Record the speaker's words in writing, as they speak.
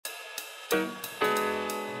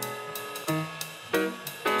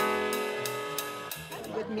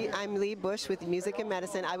I'm Lee Bush with Music and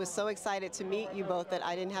Medicine. I was so excited to meet you both that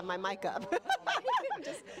I didn't have my mic up.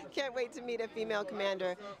 Just can't wait to meet a female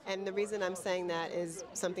commander. And the reason I'm saying that is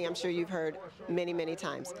something I'm sure you've heard many, many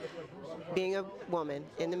times. Being a woman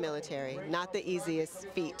in the military, not the easiest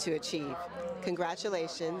feat to achieve.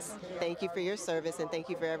 Congratulations. Thank you for your service, and thank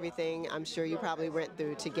you for everything I'm sure you probably went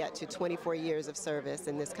through to get to 24 years of service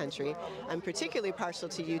in this country. I'm particularly partial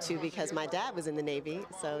to you two because my dad was in the Navy,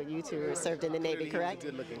 so you two served in the Navy, correct?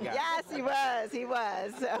 Good-looking guy. Yes, he was. He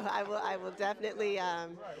was. So I will definitely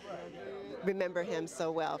remember him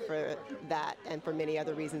so well for that and for many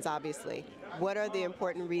other reasons, obviously. What are the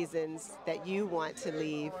important reasons that you want to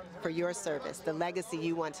leave for your service, the legacy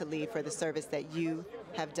you want to leave for the service that you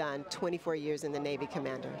have done 24 years in the Navy,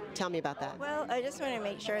 Commander? Tell me about that. Well, I just want to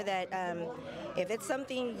make sure that if it's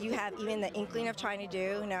something you have even the inkling of trying to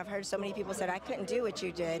do, I've heard so many people said, I couldn't do what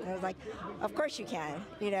you did. And I was like, of course you can.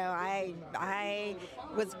 I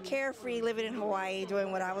was carefree living in Hawaii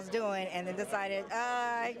doing what I was doing and then decided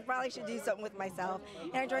I probably should do something with myself.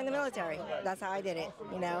 And I joined the military. That's how I did it,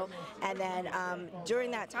 And then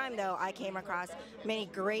during that time, though, I came across many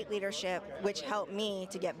great leadership, which helped me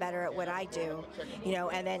to get better at what I do,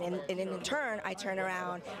 and then in turn, I turned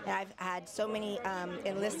around and I've had so many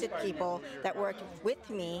enlisted people that worked with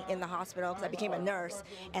me in the hospital because I became a nurse,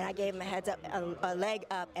 and I gave them a heads up, a leg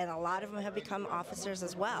up, and a lot of them have become officers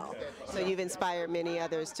as well. So you've inspired many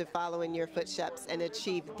others to follow in your footsteps and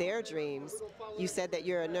achieve their dreams. You said that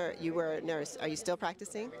you were a nurse. Are you still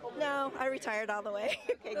practicing? No, I retired all the way.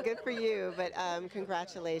 Okay, good for you, but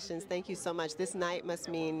congratulations. Thank you so much. This night must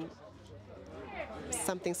mean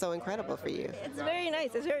something so incredible for you. It's very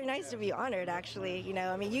nice. It's very nice to be honored, actually. You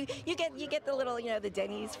get the little, the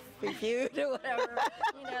Denny's free food or whatever.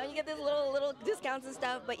 You get these little discounts and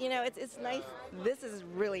stuff. But it's nice. This is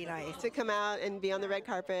really nice to come out and be on the red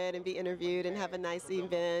carpet and be interviewed and have a nice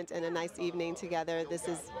event and a nice evening together.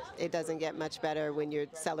 It doesn't get much better when you're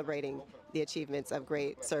celebrating the achievements of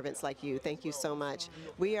great servants like you. Thank you so much.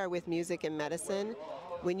 We are with Music and Medicine.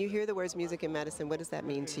 When you hear the words music and medicine, what does that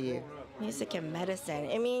mean to you? Music and medicine.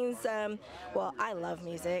 It means, well, I love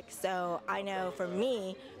music, so I know for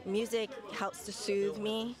me, music helps to soothe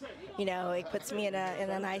me. It puts me in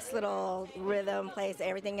a nice little rhythm place.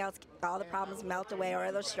 Everything else, all the problems melt away,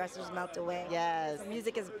 or those stressors melt away. Yes. So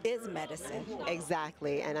music is medicine.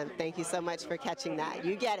 Exactly, and thank you so much for catching that.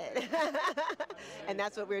 You get it. And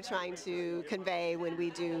that's what we're trying to convey when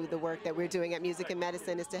we do the work that we're doing at Music and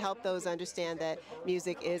Medicine, is to help those understand that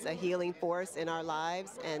music is a healing force in our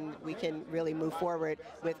lives, and we can really move forward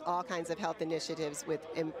with all kinds of health initiatives with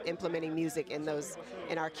implementing music in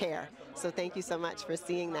our care. So thank you so much for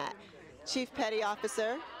seeing that. Chief Petty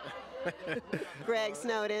Officer Gregg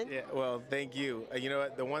Snowden. Yeah, well, thank you. You know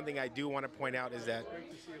what? The one thing I do want to point out is that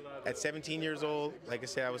at 17 years old, like I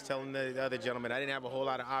said, I was telling the other gentleman, I didn't have a whole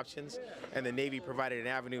lot of options, and the Navy provided an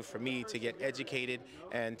avenue for me to get educated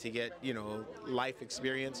and to get, life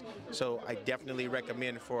experience. So I definitely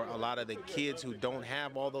recommend for a lot of the kids who don't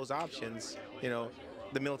have all those options,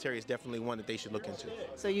 the military is definitely one that they should look into.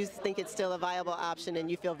 So you think it's still a viable option,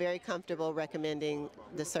 and you feel very comfortable recommending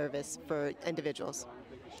the service for individuals?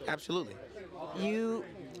 Absolutely.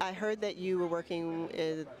 I heard that you were working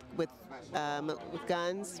with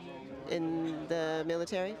guns in the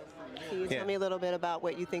military. Can you tell me a little bit about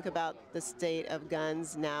what you think about the state of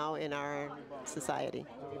guns now in our society?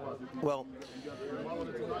 Well,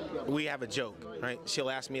 we have a joke, right? She'll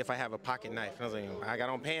ask me if I have a pocket knife. And I was like, I got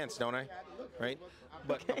on pants, don't I? Right?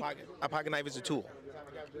 But a pocket knife is a tool.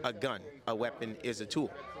 A gun, a weapon, is a tool,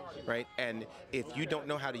 right? And if you don't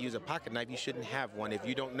know how to use a pocket knife, you shouldn't have one. If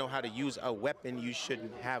you don't know how to use a weapon, you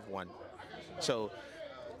shouldn't have one. So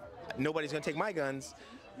nobody's going to take my guns,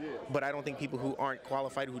 but I don't think people who aren't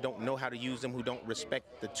qualified, who don't know how to use them, who don't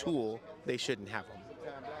respect the tool, they shouldn't have them.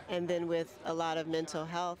 And then with a lot of mental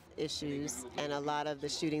health issues and a lot of the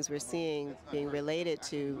shootings we're seeing being related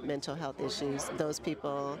to mental health issues, those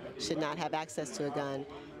people should not have access to a gun.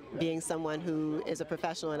 Being someone who is a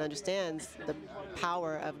professional and understands the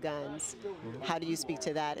power of guns, how do you speak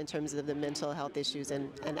to that in terms of the mental health issues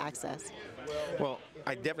and access? Well,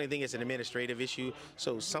 I definitely think it's an administrative issue,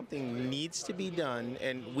 so something needs to be done,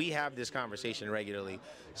 and we have this conversation regularly.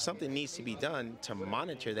 Something needs to be done to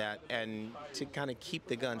monitor that and to kind of keep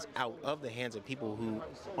the guns out of the hands of people who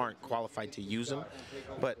aren't qualified to use them.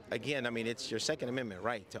 But again, I mean, it's your Second Amendment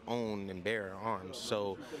right to own and bear arms,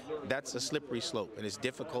 so that's a slippery slope, and it's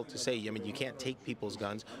difficult to say. I mean, you can't take people's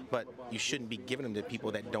guns, but you shouldn't be giving them to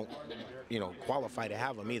people that don't, qualify to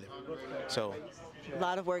have them either. So A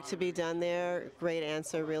lot of work to be done there. Great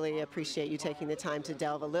answer. Really appreciate you taking the time to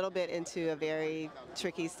delve a little bit into a very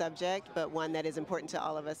tricky subject, but one that is important to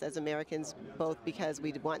all of us as Americans, both because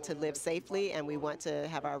we want to live safely and we want to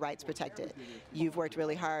have our rights protected. You've worked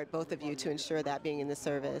really hard, both of you, to ensure that being in the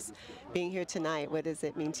service. Being here tonight, what does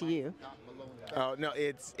it mean to you? Oh no,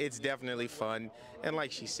 it's definitely fun, and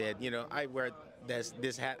like she said, you know, I wear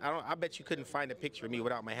this hat. I bet you couldn't find a picture of me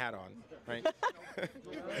without my hat on, right?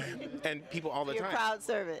 And people all the You're time. a proud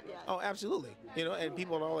servant. Yeah. Oh, absolutely. You know, and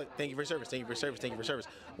people are all like, "Thank you for service, thank you for service, thank you for service."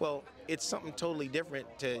 Well, it's something totally different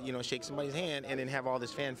to, you know, shake somebody's hand and then have all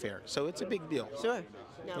this fanfare. So it's a big deal. Sure.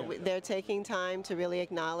 No, they're taking time to really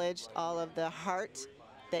acknowledge all of the heart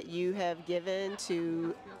that you have given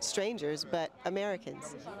to strangers, but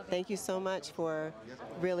Americans. Thank you so much for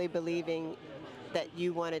really believing that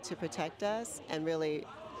you wanted to protect us and really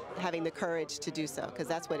having the courage to do so, because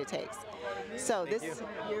that's what it takes. So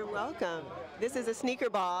you're welcome. This is a sneaker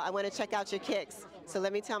ball. I want to check out your kicks. So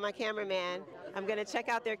let me tell my cameraman, I'm going to check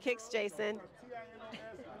out their kicks, Jason.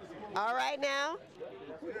 All right now.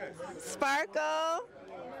 Sparkle.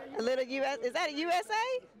 A little US. Is that a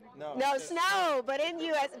USA? No, snow, but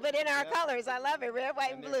in our colors. I love it, red,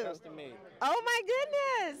 white, and blue. Custom made. Oh my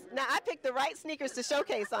goodness! Now I picked the right sneakers to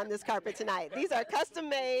showcase on this carpet tonight. These are custom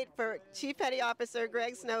made for Chief Petty Officer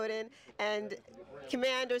Gregg Snowden, and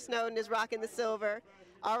Commander Snowden is rocking the silver.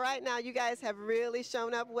 All right, now you guys have really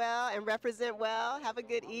shown up well and represent well. Have a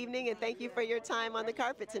good evening, and thank you for your time on the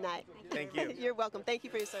carpet tonight. Thank you. You're welcome. Thank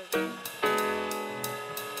you for your service.